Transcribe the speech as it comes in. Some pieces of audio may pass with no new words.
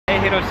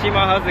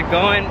Hiroshima, how's it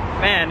going?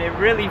 Man, it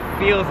really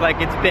feels like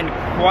it's been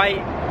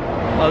quite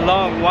a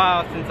long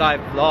while since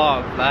I've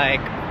vlogged. Like,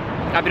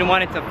 I've been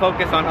wanting to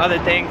focus on other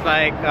things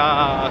like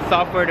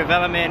software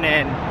development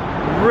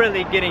and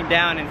really getting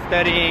down and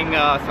studying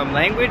some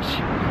language.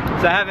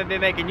 So I haven't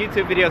been making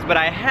YouTube videos, but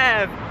I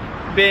have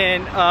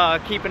been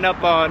keeping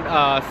up on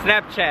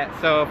Snapchat.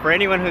 So for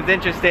anyone who's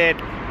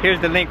interested, here's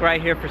the link right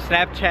here for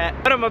Snapchat.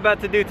 What I'm about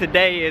to do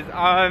today is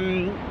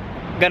I'm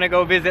gonna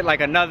go visit like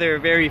another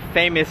very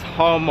famous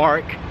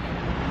hallmark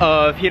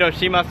of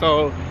Hiroshima.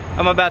 So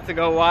I'm about to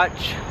go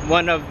watch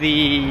one of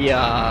the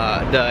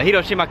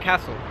Hiroshima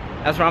Castle.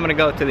 That's where I'm gonna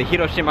go, to the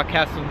Hiroshima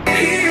Castle.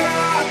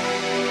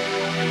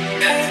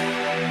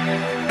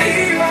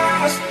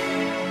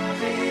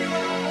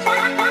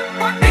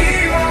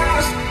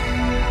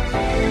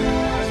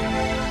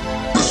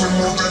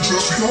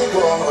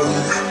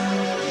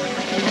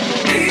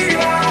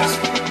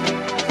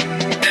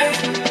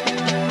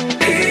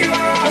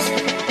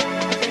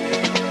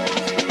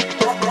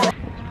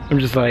 I'm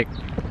just like,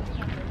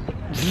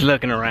 just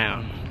looking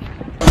around.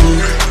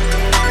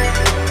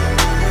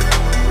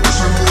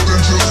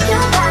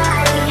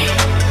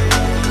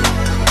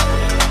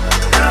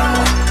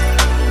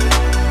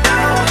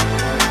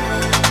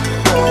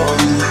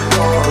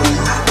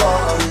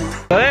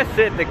 So that's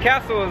it, the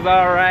castle was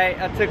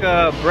alright. I took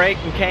a break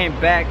and came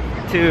back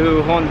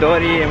to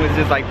Hondori and was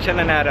just like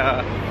chilling at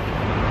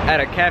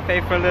a cafe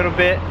for a little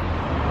bit.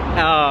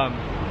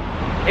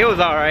 It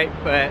was alright,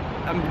 but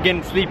I'm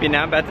getting sleepy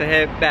now. I'm about to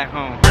head back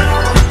home.